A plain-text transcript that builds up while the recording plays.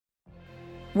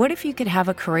What if you could have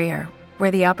a career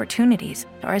where the opportunities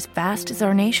are as vast as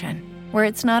our nation, where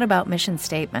it's not about mission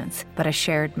statements, but a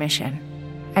shared mission?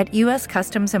 At U.S.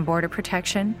 Customs and Border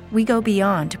Protection, we go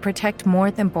beyond to protect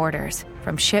more than borders.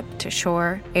 From ship to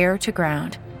shore, air to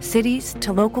ground, cities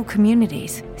to local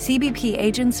communities, CBP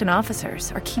agents and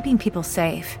officers are keeping people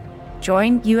safe.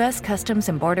 Join U.S. Customs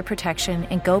and Border Protection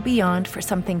and go beyond for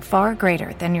something far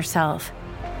greater than yourself.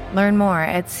 Learn more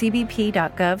at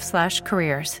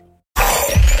cbp.gov/careers.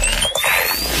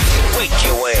 Wake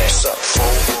your ass up,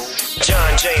 fool.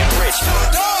 John Jay and Rich.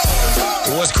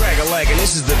 What's crackin'-lackin'?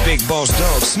 This is the big boss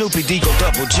dog, Snoopy Deagle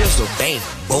Double Jizzle. Bang,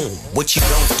 boom, what you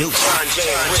gonna do? John Jay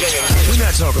and Rich. We're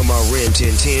not talking about Ren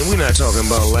 1010. We're not talking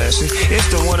about Lassie. It's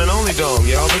the one and only dog,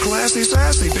 y'all. The classy,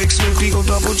 sassy, big Snoop Deagle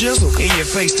Double Jizzle. In your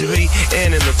face to be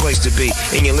and in the place to be.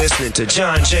 And you're listening to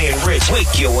John Jay and Rich.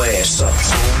 Wake your ass up.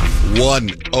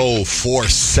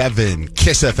 1047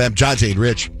 Kiss FM. John Jay and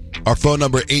Rich. Our phone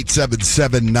number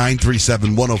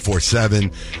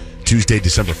 877-937-1047. Tuesday,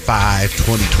 December 5,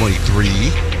 2023.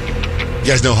 You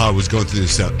guys know how I was going through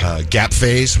this Gap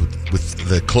phase with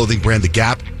the clothing brand, The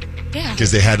Gap? Yeah.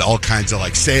 Because they had all kinds of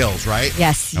like sales, right?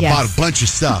 Yes, I bought a bunch of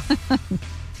stuff. A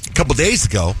couple days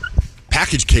ago,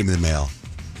 package came in the mail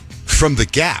from The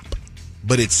Gap,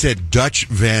 but it said Dutch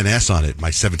Van Ness on it,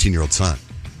 my 17-year-old son.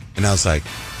 And I was like,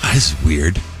 this is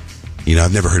weird. You know,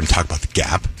 I've never heard him talk about The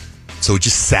Gap. So it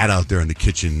just sat out there in the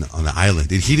kitchen on the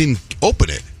island, and he didn't open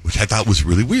it, which I thought was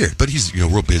really weird. But he's,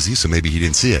 real busy, so maybe he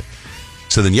didn't see it.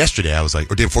 So then yesterday, I was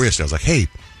like, or day before yesterday, I was like, hey,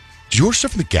 did you order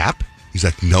stuff from The Gap? He's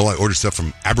like, no, I ordered stuff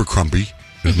from Abercrombie.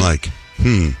 And I'm like,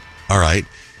 all right.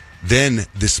 Then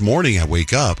this morning, I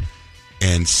wake up,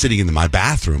 and sitting in my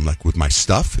bathroom, like with my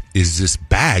stuff, is this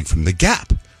bag from The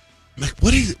Gap. I'm like,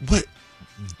 what?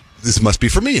 This must be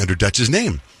for me under Dutch's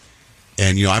name.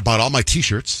 And, I bought all my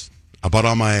T-shirts. I bought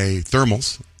all my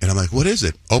thermals, and I'm like, what is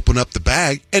it? Open up the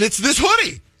bag, and it's this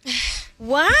hoodie.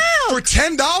 Wow. For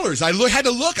 $10. I had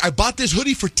to look. I bought this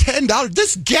hoodie for $10.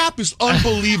 This Gap is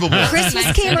unbelievable.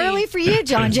 Christmas came early for you,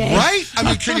 John Jay. Right? I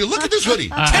mean, can you look at this hoodie?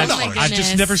 $10. I've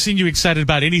just never seen you excited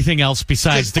about anything else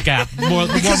besides The Gap. More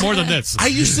than this. I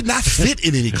used to not fit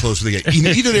in any clothes for The Gap.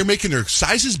 Either they're making their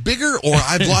sizes bigger, or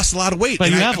I've lost a lot of weight.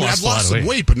 But I've lost some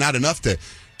weight, but not enough to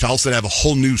also have a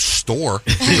whole new store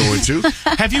to go into.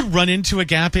 Have you run into a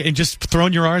Gap and just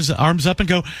thrown your arms up and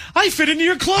go, I fit into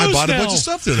your clothes I bought now. a bunch of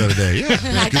stuff there the other day, yeah.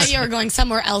 I thought you were going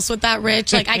somewhere else with that,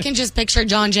 Rich. Like, I can just picture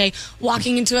John Jay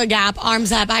walking into a Gap,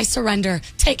 arms up, I surrender,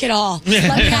 take it all.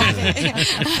 Let me have it.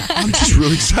 I'm just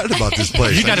really excited about this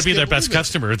place. You got to be their best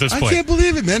customer at this point. I can't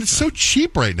believe it, man. It's so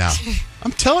cheap right now.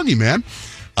 I'm telling you, man.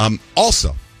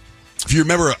 Also, if you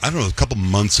remember, I don't know, a couple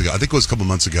months ago,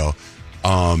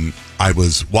 I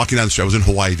was walking down the street. I was in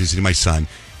Hawaii visiting my son,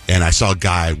 and I saw a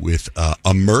guy with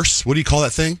a Merce. What do you call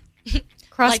that thing?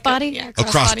 Crossbody? A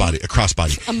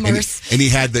crossbody. A Merce. And he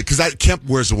had because Kemp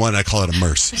wears the one, I call it a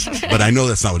Merce. But I know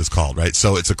that's not what it's called, right?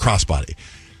 So it's a crossbody.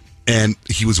 And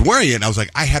he was wearing it, and I was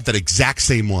like, I have that exact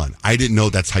same one. I didn't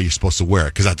know that's how you're supposed to wear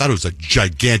it, because I thought it was a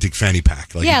gigantic fanny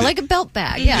pack. Like a belt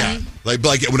bag, yeah. Like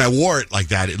when I wore it like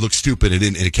that, it looked stupid, and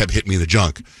it kept hitting me in the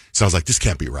junk. So I was like, this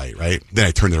can't be right? Then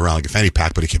I turned it around like a fanny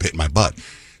pack, but it kept hitting my butt.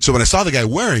 So when I saw the guy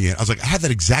wearing it, I was like, I have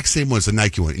that exact same one. It's a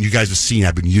Nike one. And you guys have seen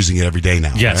I've been using it every day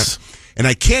now. Yes. Right? And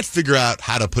I can't figure out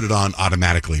how to put it on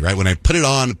automatically, right? When I put it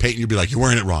on, Peyton, you'll be like, you're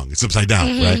wearing it wrong. It's upside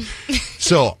down, right?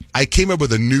 So I came up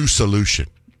with a new solution,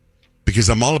 because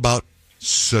I'm all about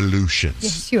solutions.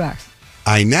 Yes, you are.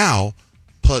 I now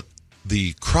put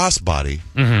the crossbody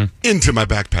into my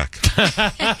backpack.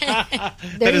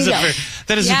 There you go.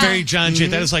 That is a very John Jay.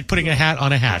 That is like putting a hat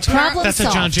on a hat. Problem That's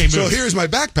solved. a John Jay move. So here's my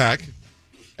backpack.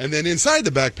 And then inside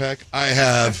the backpack, I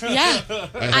have... Yeah.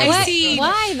 I see.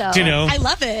 Why, though? Do you know? I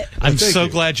love it. I'm so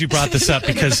glad you brought this up,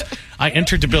 because I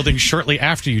entered the building shortly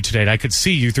after you today, and I could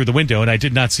see you through the window, and I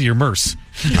did not see your Merce.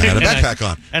 I had a backpack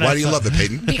on. Why do you love it,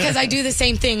 Peyton? Because I do the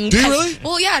same thing. Do you really?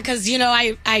 Well, yeah, because,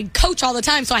 I coach all the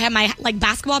time, so I have my,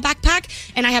 basketball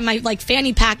backpack, and I have my,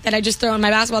 fanny pack that I just throw in my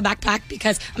basketball backpack,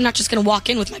 because I'm not just going to walk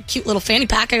in with my cute little fanny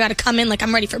pack. I got to come in like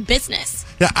I'm ready for business.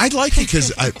 Yeah, I like it because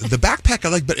the backpack I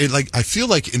like, but I feel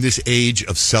like in this age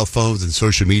of cell phones and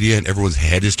social media, and everyone's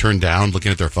head is turned down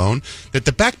looking at their phone, that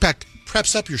the backpack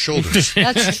preps up your shoulders.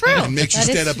 That's true. And makes you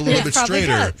stand up a little bit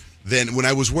straighter. Then when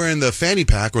I was wearing the fanny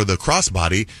pack or the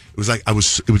crossbody, it was like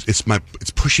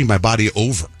it's pushing my body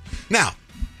over. Now,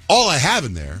 all I have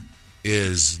in there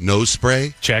is nose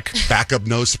spray. Check. Backup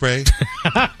nose spray.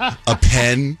 A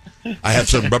pen. I have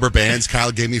some rubber bands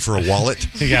Kyle gave me for a wallet.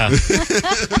 Yeah.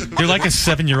 You're like a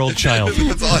 7-year-old child.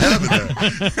 That's all I have in there.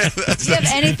 Do you have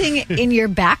anything in your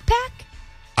backpack?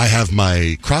 I have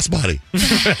my crossbody.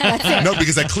 No,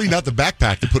 because I cleaned out the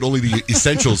backpack to put only the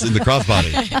essentials in the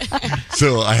crossbody.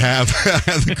 So I have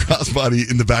the crossbody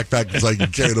in the backpack so I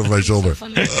can carry it over my shoulder.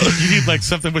 You need like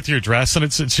something with your dress on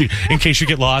it in case you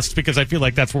get lost, because I feel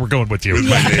like that's where we're going with you.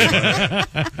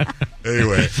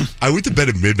 Anyway, I went to bed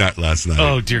at midnight last night.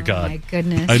 Oh, dear God. Oh, my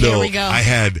goodness. I know. Here we go. I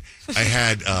had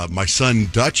my son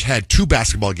Dutch had 2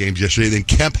 basketball games yesterday. Then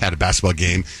Kemp had a basketball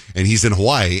game, and he's in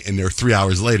Hawaii, and they're 3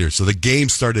 hours later. So the game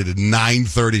started at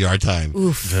 9:30 our time.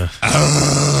 Oof.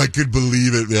 I could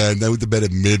believe it, man. I went to bed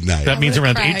at midnight. That means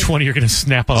around 8:20 you're going to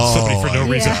snap on somebody for no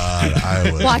reason. God,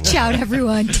 I was Watch out,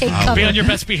 everyone. Take cover. Be on your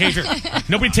best behavior.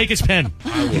 Nobody take his pen.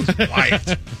 I was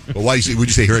white. Well, why would you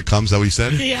say here it comes? Is that what you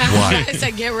said? Yeah. Why? I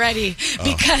said get ready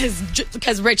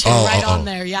because Rich is right on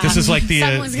there. Yeah. This is like the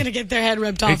someone's gonna get their head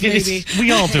ripped off. Maybe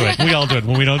we all do it. We all do it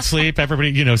when we don't sleep.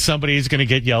 Everybody, somebody's going to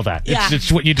get yelled at. Yeah.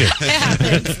 It's what you do.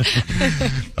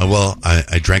 Well,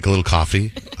 I drank a little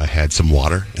coffee. I had some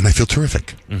water, and I feel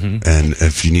terrific. Mm-hmm. And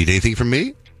if you need anything from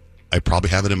me, I probably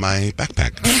have it in my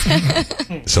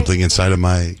backpack. Something inside of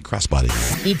my crossbody.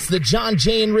 It's the John,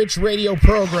 Jay, and Rich radio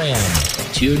program.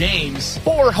 2 names,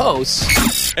 4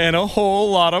 hosts, and a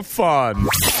whole lot of fun.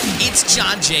 It's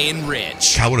John, Jay, and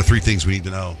Rich. What are 3 things we need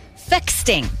to know?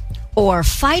 Sexting or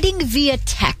fighting via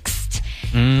text.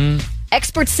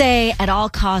 Experts say at all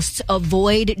costs,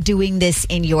 avoid doing this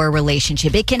in your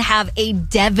relationship. It can have a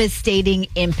devastating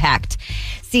impact.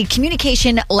 See,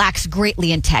 communication lacks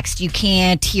greatly in text. You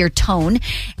can't hear tone.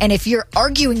 And if you're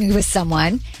arguing with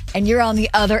someone and you're on the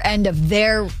other end of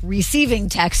their receiving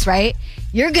text, right?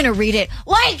 You're going to read it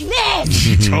like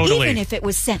this. Totally. Even if it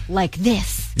was sent like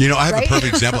this. I have a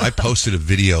perfect example. I posted a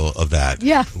video of that.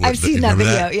 Yeah, I've seen that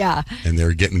video. That? Yeah. And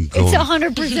they're getting going. It's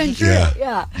 100% true.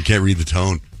 Yeah. You can't read the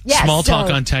tone. Yeah, Small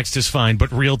talk on text is fine,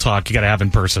 but real talk you got to have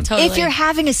in person. Totally. If you're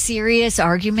having a serious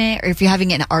argument, or if you're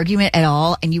having an argument at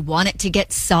all and you want it to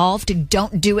get solved,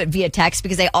 don't do it via text,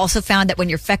 because they also found that when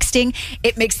you're texting,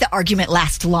 it makes the argument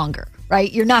last longer,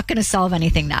 right? You're not going to solve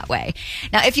anything that way.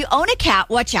 Now, if you own a cat,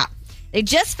 watch out. They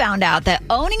just found out that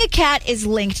owning a cat is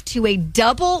linked to a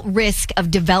double risk of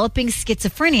developing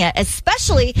schizophrenia,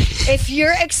 especially if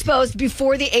you're exposed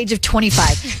before the age of 25.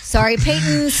 Sorry,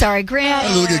 Peyton. Sorry,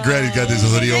 Grant. Look at Grant. He's got this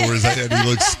hoodie over his head. He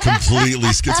looks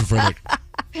completely schizophrenic.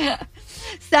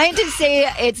 Scientists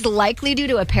say it's likely due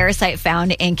to a parasite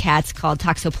found in cats called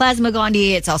Toxoplasma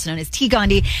gondii. It's also known as T.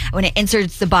 gondii. When it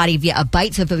inserts the body via a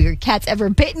bite, so if your cat's ever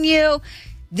bitten you,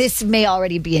 this may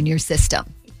already be in your system.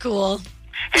 cool.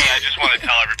 Hey, I just want to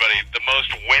tell everybody, the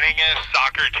most winningest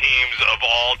soccer teams of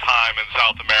all time in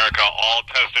South America all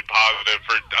tested positive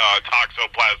for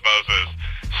toxoplasmosis.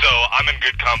 So I'm in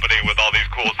good company with all these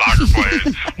cool soccer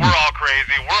players. We're all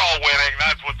crazy. We're all winning.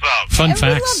 That's what's up. Fun And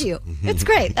facts. we love you. It's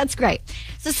great. That's great.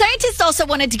 So scientists also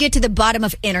wanted to get to the bottom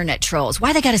of internet trolls.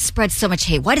 Why they got to spread so much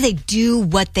hate? Why do they do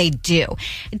what they do?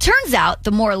 It turns out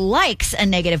the more likes a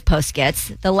negative post gets,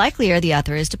 the likelier the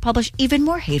author is to publish even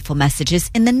more hateful messages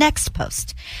in the next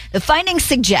post. The findings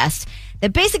suggest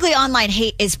that basically online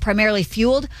hate is primarily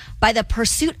fueled by the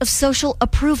pursuit of social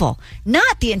approval,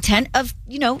 not the intent of,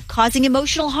 causing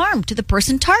emotional harm to the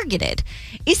person targeted.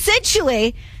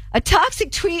 Essentially, a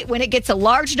toxic tweet, when it gets a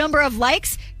large number of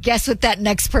likes, guess what that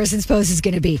next person's post is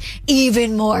going to be?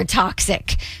 Even more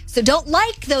toxic. So don't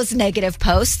like those negative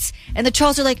posts. And the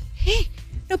trolls are like, hey,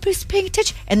 nobody's paying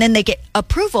attention. And then they get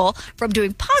approval from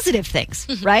doing positive things,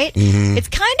 right? Mm-hmm. It's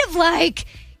kind of like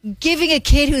giving a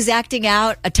kid who's acting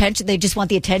out attention. They just want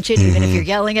the attention, even if you're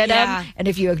yelling at them. And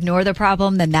if you ignore the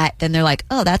problem, then they're like,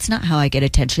 oh, that's not how I get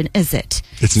attention, is it?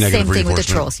 It's negative Same thing with the reinforcement.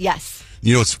 trolls. Yes.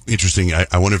 You know, it's interesting.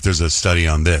 I wonder if there's a study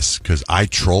on this, because I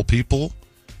troll people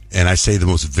and I say the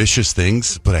most vicious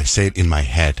things, but I say it in my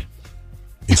head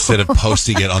instead of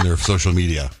posting it on their social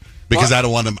media, because I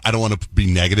don't want to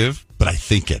be negative, but I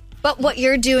think it. But what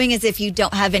you're doing is, if you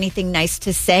don't have anything nice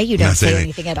to say, you don't say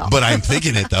anything at all. But I'm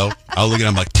thinking it, though. I'll look at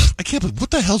him like, I can't believe, what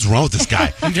the hell's wrong with this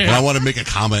guy? And I want to make a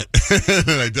comment,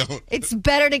 and I don't. It's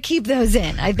better to keep those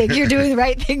in. I think you're doing the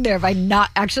right thing there by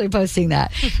not actually posting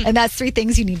that. And that's 3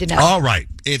 things you need to know. All right.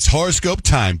 It's horoscope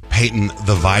time. Peyton,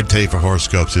 the vibe today for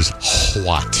horoscopes is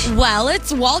what? Well,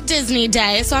 it's Walt Disney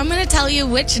Day, so I'm going to tell you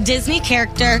which Disney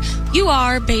character you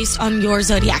are based on your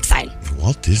zodiac sign.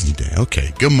 Walt Disney Day.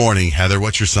 Okay. Good morning, Heather.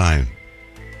 What's your sign?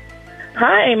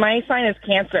 Hi, my sign is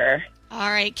Cancer. All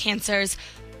right, Cancers.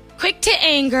 Quick to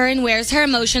anger and wears her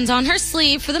emotions on her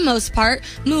sleeve for the most part.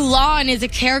 Mulan is a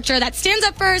character that stands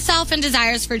up for herself and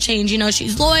desires for change.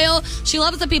 She's loyal. She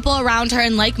loves the people around her.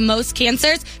 And like most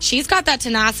Cancers, she's got that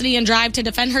tenacity and drive to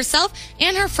defend herself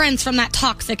and her friends from that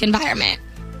toxic environment.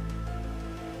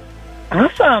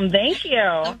 Awesome. Thank you.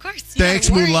 Of course. Thanks,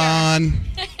 Mulan.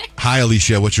 Hi,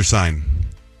 Alicia. What's your sign?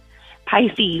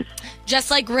 Pisces.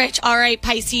 Just like Rich, all right,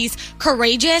 Pisces.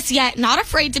 Courageous, yet not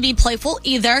afraid to be playful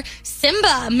either.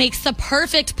 Simba makes the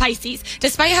perfect Pisces.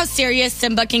 Despite how serious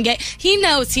Simba can get, he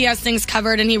knows he has things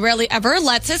covered and he rarely ever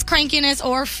lets his crankiness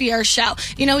or fear show.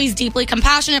 You know, he's deeply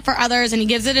compassionate for others and he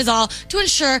gives it his all to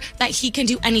ensure that he can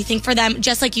do anything for them,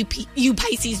 just like you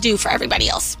Pisces do for everybody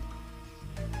else.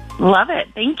 Love it.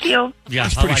 Thank you. Yeah, I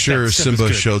was pretty sure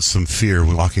Simba showed some fear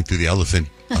when walking through the elephant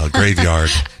graveyard.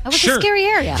 That was a scary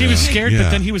area. He was scared, Yeah.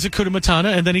 but then he was a Kuta Matata,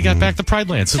 and then he got back to Pride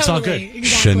Land, so it's all good.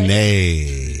 Exactly.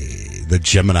 Shanae, the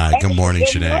Gemini. Good morning,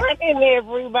 Shanae. Good morning,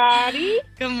 everybody.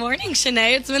 Good morning,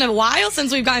 Shanae. It's been a while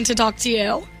since we've gotten to talk to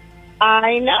you.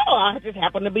 I know. I just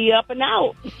happen to be up and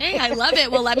out. Hey, I love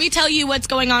it. Well, let me tell you what's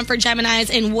going on for Geminis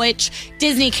and which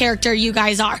Disney character you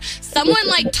guys are. Someone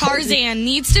like Tarzan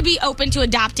needs to be open to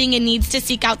adapting and needs to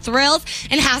seek out thrills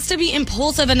and has to be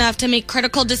impulsive enough to make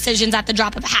critical decisions at the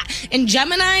drop of a hat. And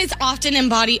Geminis often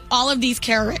embody all of these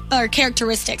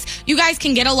characteristics. You guys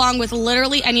can get along with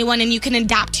literally anyone and you can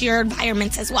adapt to your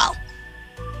environments as well.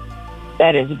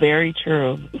 That is very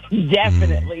true.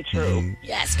 Definitely true.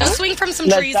 Yes, go swing from some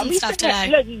trees and stuff today.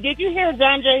 Look, did you hear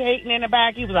John Jay hating in the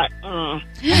back? He was like,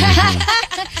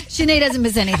 Sinead doesn't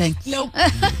miss anything. Nope.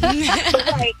 Right. All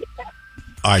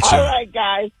right, All Shanae. right,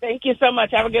 guys. Thank you so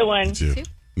much. Have a good one.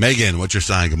 Megan, what's your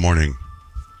sign? Good morning.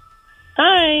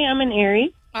 Hi, I'm an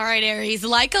Aries. All right, Aries.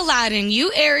 Like Aladdin, you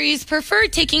Aries prefer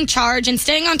taking charge and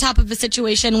staying on top of a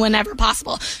situation whenever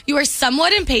possible. You are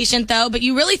somewhat impatient, though, but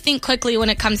you really think quickly when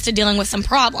it comes to dealing with some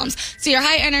problems. So your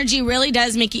high energy really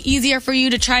does make it easier for you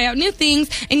to try out new things,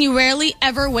 and you rarely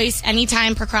ever waste any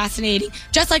time procrastinating.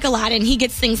 Just like Aladdin, he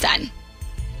gets things done.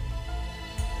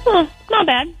 Not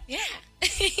bad. Yeah.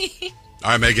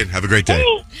 All right, Megan, have a great day.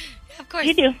 Of course.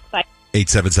 You do. Bye.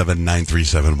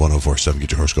 877-937-1047.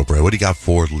 Get your horoscope right. What do you got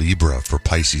for Libra, for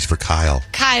Pisces, for Kyle?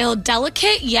 Kyle,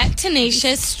 delicate yet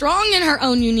tenacious, strong in her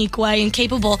own unique way, and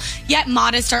capable yet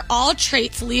modest are all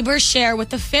traits Libra share with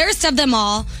the fairest of them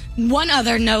all,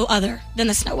 no other than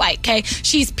the Snow White, okay?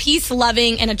 She's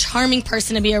peace-loving and a charming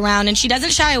person to be around, and she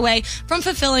doesn't shy away from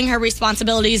fulfilling her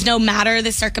responsibilities no matter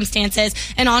the circumstances.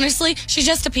 And honestly, she's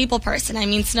just a people person. I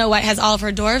mean, Snow White has all of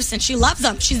her dwarfs, and she loves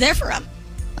them. She's there for them.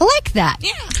 I like that.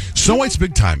 Yeah. Snow White's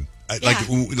big time.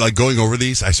 Like going over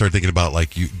these, I started thinking about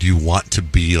do you want to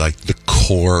be like the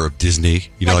core of Disney?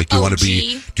 You know, do you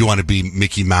want to be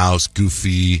Mickey Mouse,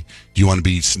 Goofy? Do you want to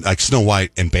be like Snow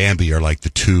White and Bambi are like the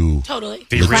two Totally.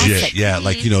 legit? Classic. Yeah,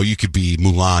 like you could be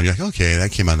Mulan. You're like, okay,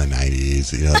 that came out in the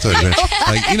 90s. You know,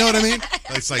 like you know what I mean?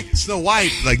 It's like Snow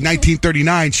White, like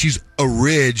 1939. She's a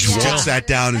ridge who just sat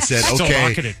down and said, Still okay,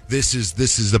 rocking it. this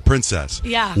is the princess.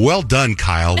 Yeah. Well done,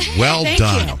 Kyle. Well Thank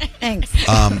done. you. Thanks.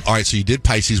 All right, so you did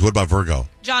Pisces. What about Virgo?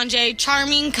 John Jay,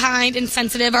 charming, kind, and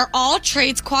sensitive are all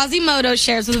traits Quasimodo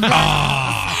shares with Virgo.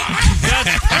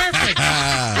 That's perfect.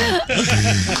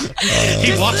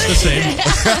 He walks the same.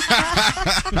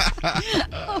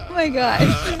 Oh my God.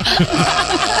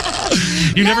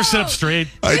 You never sit up straight.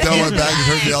 I know my back has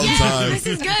hurt me all the time. This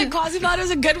is good.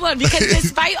 Quasimodo's a good one because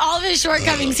despite all of his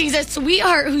shortcomings, he's a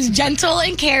sweetheart who's gentle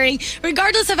and caring.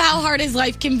 Regardless of how hard his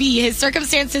life can be, his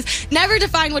circumstances never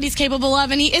define what he's capable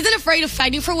of, and he isn't afraid of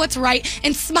fighting for what's right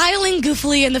and smiling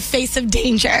goofily in the face of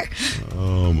danger.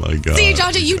 Oh my God. See,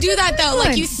 John Jay, you do that though.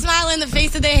 Like you smile in the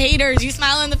face of the haters, you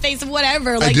smile in the face of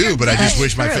whatever. Like, I do, but I just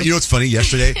wish my. You know what's funny?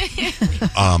 Yesterday,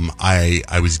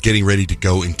 I was getting ready to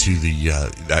go into the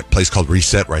that place called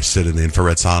Reset, where I sit in the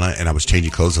infrared sauna, and I was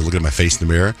changing clothes and looking at my face in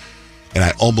the mirror, and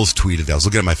I almost tweeted. I was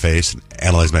looking at my face, and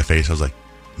analyzed my face. I was like,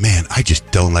 "Man, I just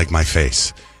don't like my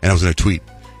face," and I was going to tweet,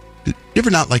 "Did you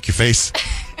ever not like your face?"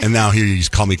 And now here you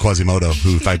just call me Quasimodo,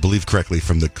 who, if I believe correctly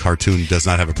from the cartoon, does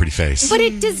not have a pretty face. But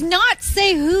it does not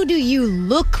say who do you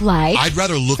look like. I'd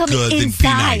rather look Tell me good than be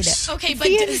inside. nice. Okay, but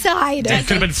the inside. That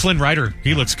could have been Flynn Rider.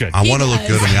 He looks good. I want to look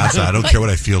good on the outside. I don't care what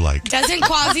I feel like. doesn't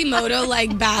Quasimodo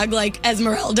like bag like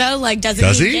Esmeralda? Like doesn't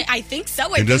Does he? Get, I think so. I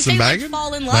He think does some they like, bagging?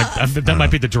 fall in love. That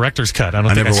might be the director's cut. I don't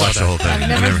I think never I saw watched that. the whole thing.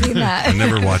 I've never seen that. I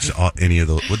never watched any of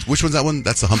those. Which one's that one?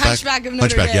 That's the Humpback? Hunchback of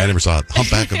Notre Dame. Yeah, I never saw it.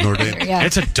 Humpback of Notre Dame. Yeah.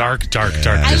 It's a dark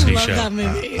I Disney love show. that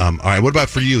movie. All right, what about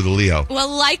for you, the Leo? Well,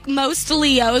 like most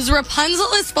Leos,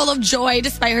 Rapunzel is full of joy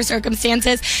despite her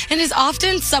circumstances and is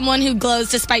often someone who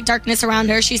glows despite darkness around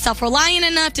her. She's self-reliant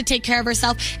enough to take care of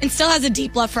herself and still has a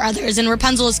deep love for others. And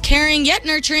Rapunzel is caring yet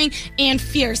nurturing and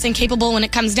fierce and capable when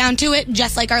it comes down to it,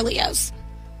 just like our Leos.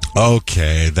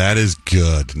 Okay, that is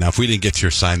good. Now, if we didn't get to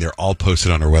your sign, they're all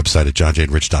posted on our website at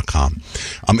johnjaneRich.com.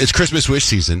 It's Christmas wish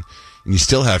season. and you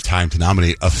still have time to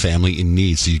nominate a family in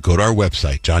need. So you go to our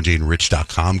website,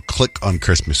 johnjaneandrich.com, click on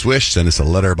Christmas Wish, send us a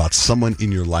letter about someone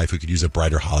in your life who could use a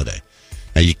brighter holiday.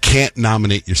 Now, you can't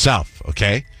nominate yourself,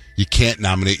 okay? You can't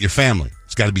nominate your family.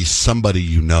 It's got to be somebody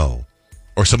you know,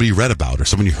 or somebody you read about, or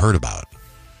someone you heard about.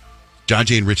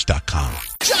 johnjaneandrich.com.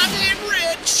 John Jay and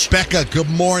Rich. Becca, good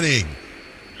morning.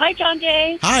 Hi, John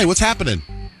Jay. Hi, what's happening?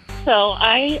 So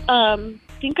I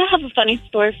think I have a funny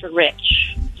story for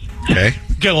Rich. Okay.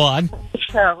 Go on.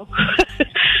 So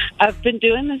I've been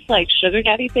doing this like sugar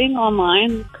daddy thing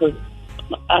online because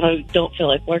I don't feel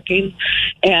like working.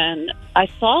 And I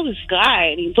saw this guy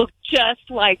and he looked just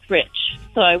like Rich.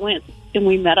 So I went and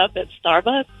we met up at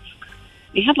Starbucks.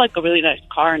 He had like a really nice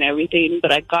car and everything,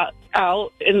 but I got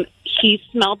out and he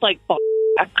smelled like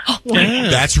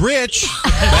That's Rich.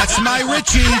 That's my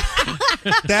Richie.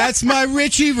 That's my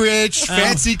Richie Rich.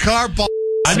 Fancy car.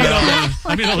 I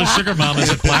mean all the sugar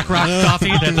mamas at Black Rock Coffee.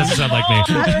 That doesn't sound like me.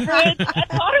 I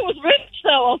thought it was Rich, though.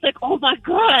 I was like, oh my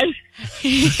God.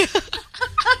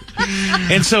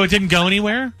 And so it didn't go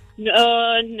anywhere?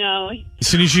 No. As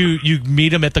soon as you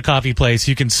meet him at the coffee place,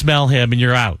 you can smell him and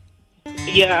you're out.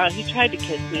 Yeah, he tried to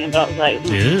kiss me, but I was like,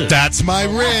 That's my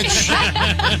Rich.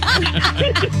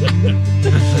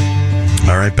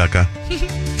 All right, Becca.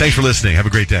 Thanks for listening. Have a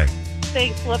great day.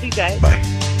 thanks. Love you guys. Bye.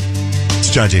 It's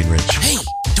John Jay and Rich. Hey,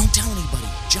 don't tell anybody.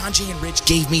 John Jay and Rich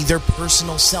gave me their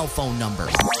personal cell phone number.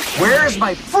 Where's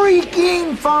my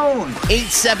freaking phone?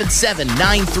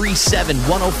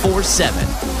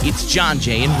 877-937-1047. It's John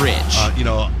Jay and Rich.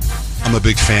 I'm a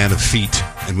big fan of feet,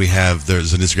 and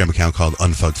there's an Instagram account called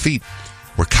Unfucked Feet,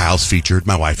 where Kyle's featured,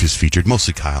 my wife is featured,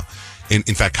 mostly Kyle. And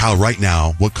in fact, Kyle, right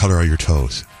now, what color are your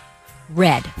toes?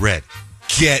 Red. Red.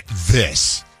 Get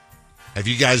this. Have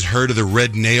you guys heard of the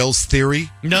red nails theory?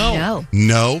 No.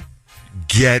 No?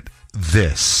 Get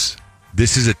this.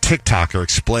 This is a TikToker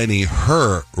explaining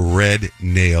her red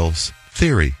nails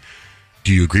theory.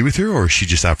 Do you agree with her, or is she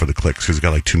just out for the clicks because it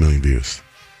got like 2 million views?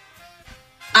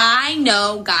 I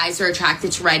know guys are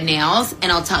attracted to red nails,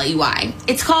 and I'll tell you why.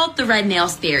 It's called the red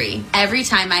nails theory. Every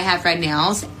time I have red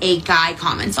nails, a guy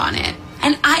comments on it.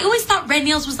 And I always thought red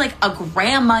nails was like a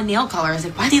grandma nail color. I was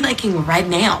like, why are they liking red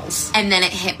nails? And then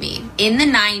it hit me. In the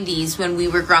 90s, when we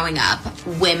were growing up,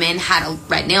 women had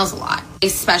red nails a lot,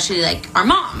 especially like our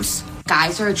moms.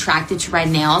 Guys are attracted to red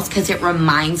nails because it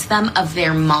reminds them of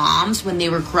their moms when they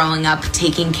were growing up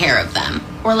taking care of them.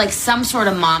 Or like some sort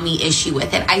of mommy issue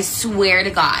with it. I swear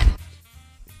to God.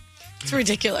 It's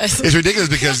ridiculous. It's ridiculous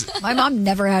because my mom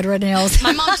never had red nails.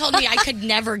 My mom told me I could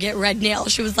never get red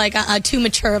nails. She was like, too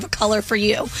mature of a color for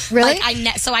you. Really?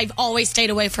 So I've always stayed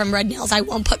away from red nails. I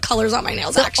won't put colors on my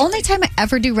nails, The actually. only time I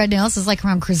ever do red nails is like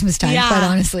around Christmas time, quite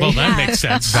honestly. Well, that makes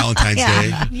sense. Valentine's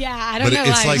Day. Yeah, I don't know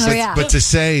It's why. like, but to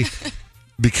say,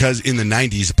 because in the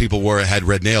 90s, people had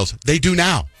red nails, they do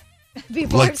now.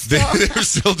 People like, are still... they're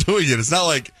still doing it. It's not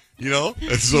like,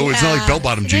 it's not like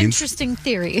bell-bottom jeans. Interesting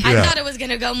theory. I thought it was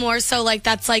going to go more so like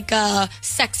that's like a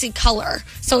sexy color.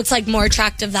 So it's like more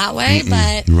attractive that way,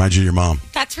 but Reminds you of your mom.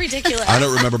 that's ridiculous. I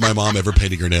don't remember my mom ever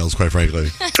painting her nails, quite frankly.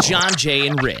 John Jay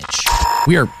and Rich.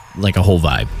 We are like a whole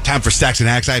vibe. Time for Stacks and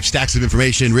Hacks. I have stacks of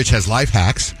information. Rich has life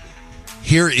hacks.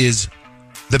 Here is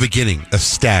the beginning of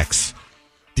Stacks.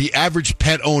 The average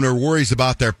pet owner worries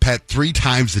about their pet 3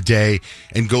 times a day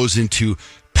and goes into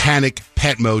panic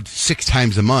pet mode 6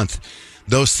 times a month.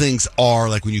 Those things are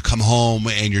like when you come home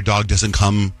and your dog doesn't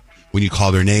come when you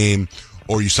call their name,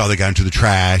 or you saw they got into the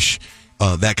trash,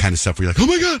 that kind of stuff where you're like, oh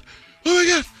my God,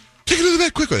 take it to the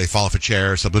vet quickly. They fall off a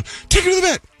chair or something. Take it to the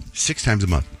vet. 6 times a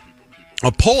month.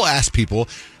 A poll asked people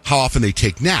how often they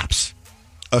take naps.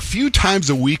 A few times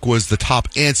a week was the top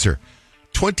answer.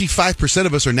 25%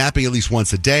 of us are napping at least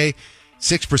once a day.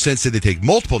 6% said they take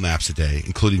multiple naps a day,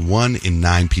 including 1 in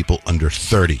 9 people under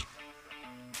 30.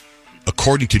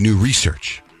 According to new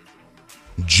research,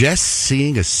 just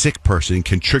seeing a sick person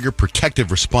can trigger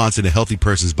protective response in a healthy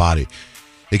person's body.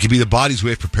 It can be the body's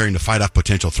way of preparing to fight off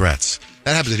potential threats.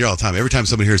 That happens here all the time. Every time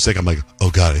somebody here is sick, I'm like, oh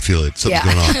God, I feel it. Something's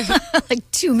going on. Like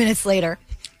 2 minutes later.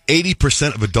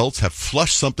 80% of adults have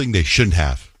flushed something they shouldn't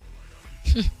have.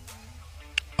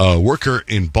 A worker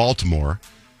in Baltimore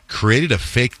created a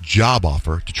fake job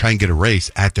offer to try and get a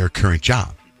raise at their current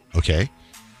job. Okay?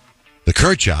 The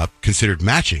current job considered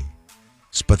matching,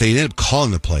 but they ended up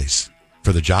calling the place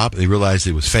for the job and they realized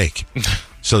it was fake.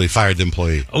 So they fired the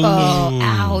employee. Oh,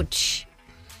 ouch.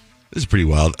 This is pretty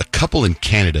wild. A couple in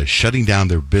Canada shutting down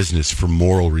their business for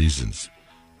moral reasons.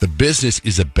 The business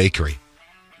is a bakery.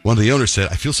 One of the owners said,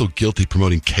 I feel so guilty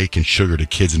promoting cake and sugar to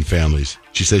kids and families.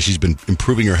 She says she's been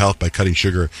improving her health by cutting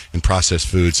sugar and processed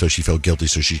food, so she felt guilty,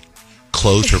 so she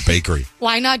closed her bakery.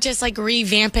 Why not just like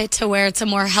revamp it to where it's a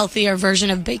more healthier version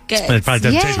of baked goods? It probably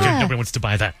doesn't taste good. Yeah. Nobody wants to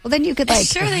buy that. Well, then you could like.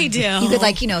 Sure they do. You could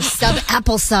like, sub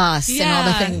applesauce and all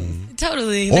the things.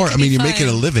 Totally. Or, That could be you're fun. making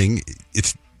a living.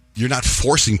 You're not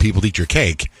forcing people to eat your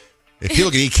cake. If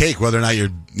people can eat cake, whether or not you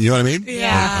know what I mean?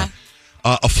 Yeah.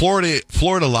 A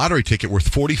Florida lottery ticket worth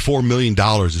 $44 million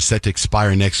is set to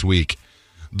expire next week.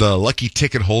 The lucky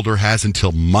ticket holder has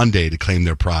until Monday to claim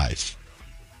their prize.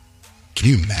 Can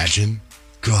you imagine?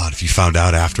 God, if you found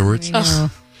out afterwards.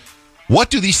 What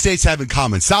do these states have in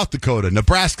common? South Dakota,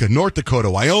 Nebraska, North Dakota,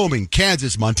 Wyoming,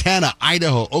 Kansas, Montana,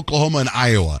 Idaho, Oklahoma, and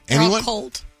Iowa. They're all Anyone?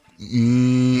 cold.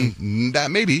 That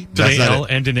maybe. Do That's they not all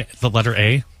it. end in the letter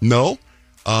A? No.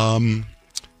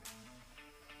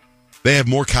 They have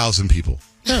more cows than people.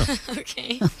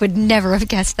 Okay. Would never have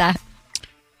guessed that.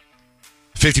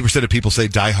 50% of people say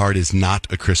Die Hard is not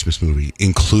a Christmas movie,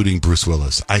 including Bruce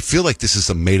Willis. I feel like this is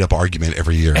a made-up argument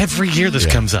every year. Every year this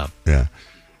comes up. Yeah.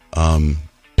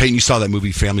 Peyton, you saw that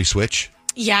movie Family Switch,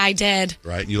 Yeah, I did.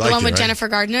 right? You The liked one it, with right? Jennifer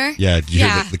Gardner? Yeah. Did you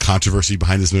hear the controversy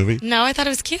behind this movie? No, I thought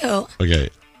it was cute. Okay.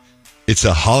 It's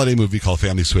a holiday movie called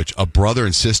Family Switch. A brother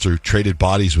and sister traded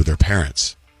bodies with their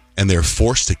parents, and they're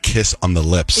forced to kiss on the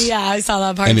lips. Yeah, I saw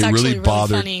that part. And it's it actually really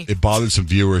bothered funny. it bothered some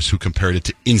viewers who compared it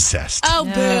to incest. Oh,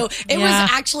 boo. It was Yeah.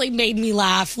 actually made me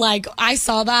laugh. Like, I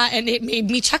saw that and it made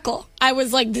me chuckle. I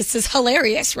was like, this is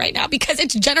hilarious right now because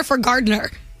it's Jennifer Gardner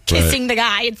kissing the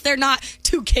guy. They're not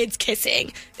two kids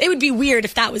kissing. It would be weird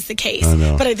if that was the case. I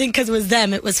know. But I think because it was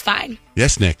them, it was fine.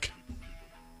 Yes, Nick.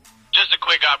 Just a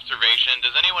quick observation.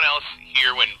 Does anyone else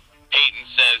hear when Peyton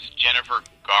says Jennifer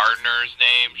Gardner's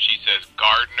name? She says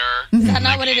Gardner. Mm-hmm. Is that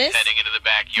not what it She's is? heading into the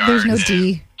backyard. There's no to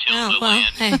D. Oh, Tilt well,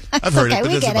 land. hey. I've heard okay, it,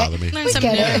 but we it doesn't get it. bother me. Learn We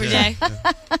something new get every it. day.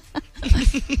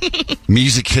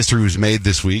 Music history was made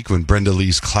this week when Brenda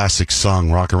Lee's classic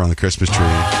song, Rock Around the Christmas Tree,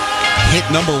 hit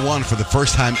number one for the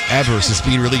first time ever since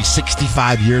being released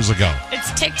 65 years ago.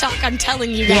 It's TikTok, I'm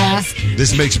telling you Yeah. guys.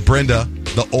 This makes Brenda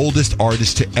the oldest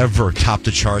artist to ever top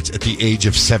the charts at the age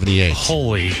of 78.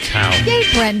 Holy cow. Yay,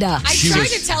 Brenda. I She tried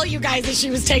was- to tell you guys that she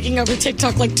was taking over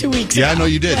TikTok like 2 weeks Yeah, I ago. know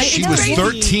you did. Like, She it's was crazy.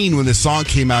 13 when the song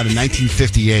came out in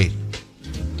 1958.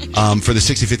 For the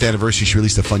 65th anniversary, she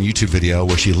released a fun YouTube video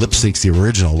where she lip syncs the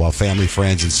original while family,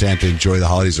 friends, and Santa enjoy the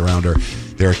holidays around her.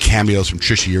 There are cameos from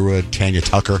Trisha Yearwood, Tanya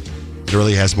Tucker. It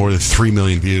really has more than 3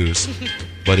 million views,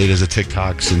 but it is a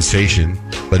TikTok sensation.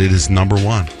 But it is number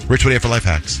one. Rich, what do you have for life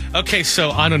hacks? Okay,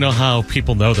 so I don't know how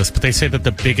people know this, but they say that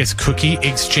the biggest cookie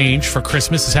exchange for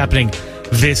Christmas is happening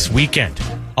this weekend.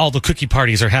 All the cookie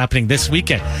parties are happening this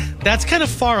weekend. That's kind of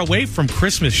far away from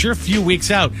Christmas. You're a few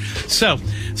weeks out. So,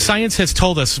 science has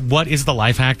told us what is the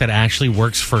life hack that actually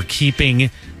works for keeping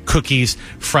cookies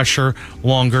fresher,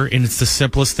 longer, and it's the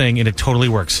simplest thing, and it totally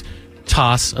works.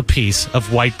 Toss a piece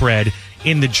of white bread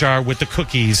in the jar with the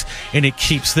cookies, and it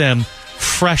keeps them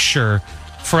fresher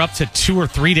for up to 2 or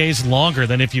 3 days longer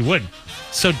than if you would.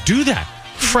 So do that.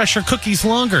 Fresher cookies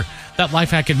longer. That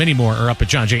life hack and many more are up at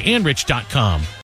johnjandrich.com.